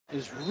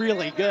is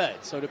really good.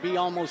 So to be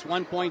almost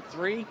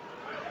 1.3,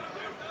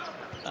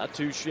 not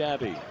too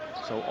shabby.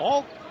 So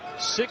all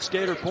 6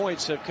 Gator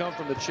points have come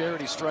from the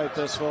charity stripe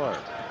thus far.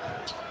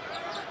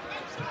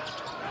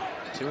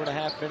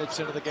 2.5 minutes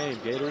into the game.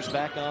 Gators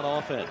back on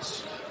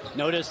offense.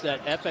 Notice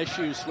that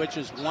FSU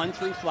switches 1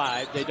 through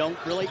 5. They don't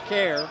really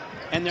care,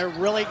 and they're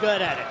really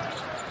good at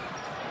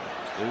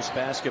it. Loose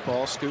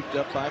basketball scooped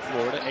up by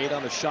Florida. 8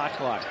 on the shot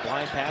clock.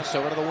 Blind pass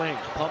over to the wing.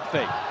 Pump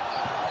fake.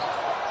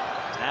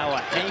 Now a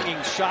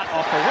hanging shot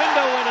off the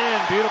window and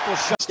in. Beautiful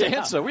shot.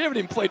 Stanza. We haven't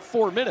even played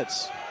 4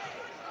 minutes.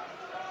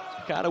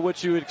 Kind of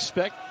what you would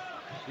expect.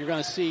 You're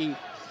going to see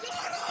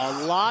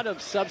a lot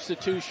of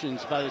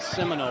substitutions by the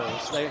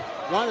Seminoles.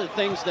 One of the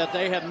things that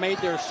they have made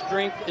their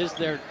strength is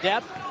their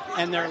depth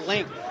and their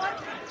length.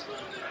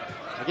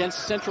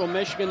 Against Central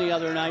Michigan the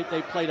other night,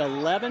 they played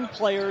 11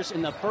 players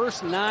in the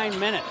first 9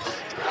 minutes.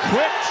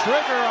 Quick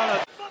trigger on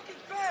a...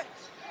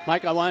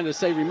 Mike, I wanted to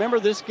say, remember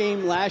this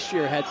game last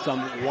year had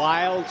some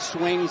wild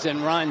swings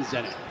and runs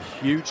in it.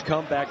 Huge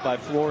comeback by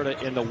Florida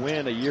in the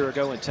win a year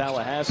ago in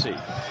Tallahassee.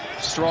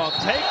 Strong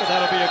take, and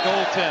that'll be a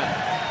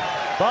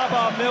goaltend.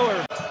 Baba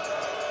Miller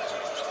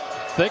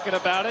thinking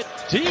about it.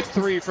 Deep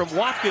 3 from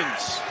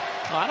Watkins.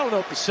 I don't know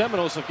if the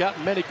Seminoles have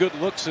gotten many good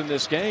looks in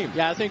this game.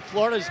 Yeah, I think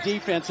Florida's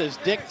defense is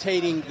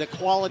dictating the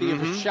quality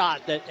of the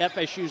shot that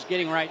FSU's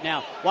getting right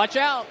now. Watch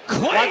out.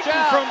 Clayton Watch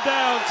out. From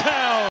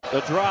downtown. The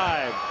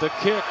drive, the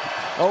kick,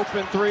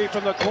 open 3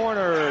 from the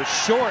corner,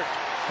 short,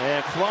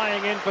 and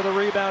flying in for the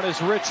rebound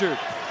is Richard.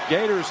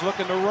 Gators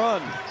looking to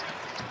run.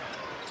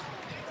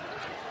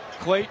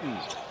 Clayton,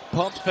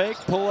 pump fake,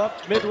 pull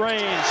up,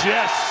 mid-range,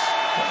 yes.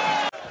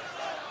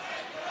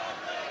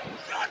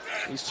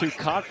 These 2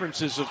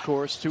 conferences, of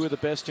course, 2 of the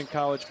best in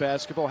college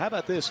basketball. How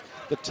about this?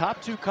 The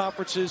top 2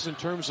 conferences in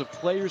terms of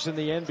players in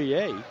the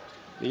NBA,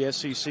 the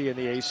SEC and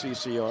the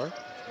ACC are.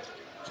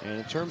 And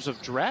in terms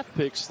of draft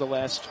picks the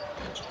last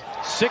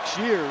 6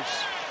 years.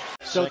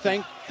 So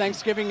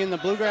Thanksgiving in the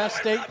Bluegrass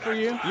State for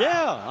you?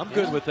 Yeah, I'm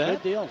good with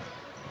that. Good deal.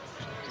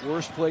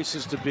 Worst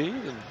places to be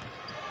in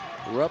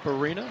Rupp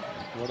Arena,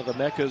 one of the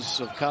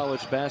meccas of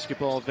college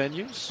basketball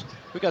venues.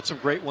 We got some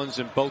great ones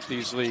in both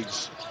these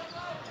leagues.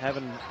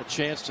 Having a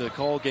chance to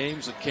call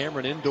games at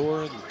Cameron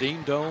Indoor and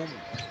Dean Dome,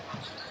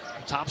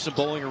 Thompson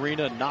Bowling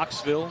Arena in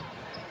Knoxville.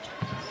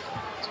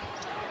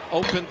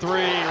 Open 3,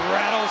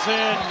 rattles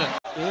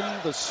in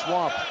the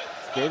swamp.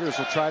 Gators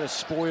will try to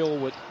spoil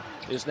what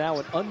is now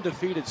an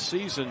undefeated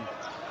season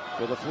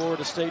for the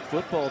Florida State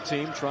football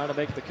team, trying to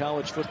make the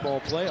college football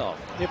playoff.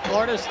 If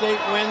Florida State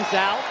wins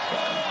out,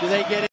 do they get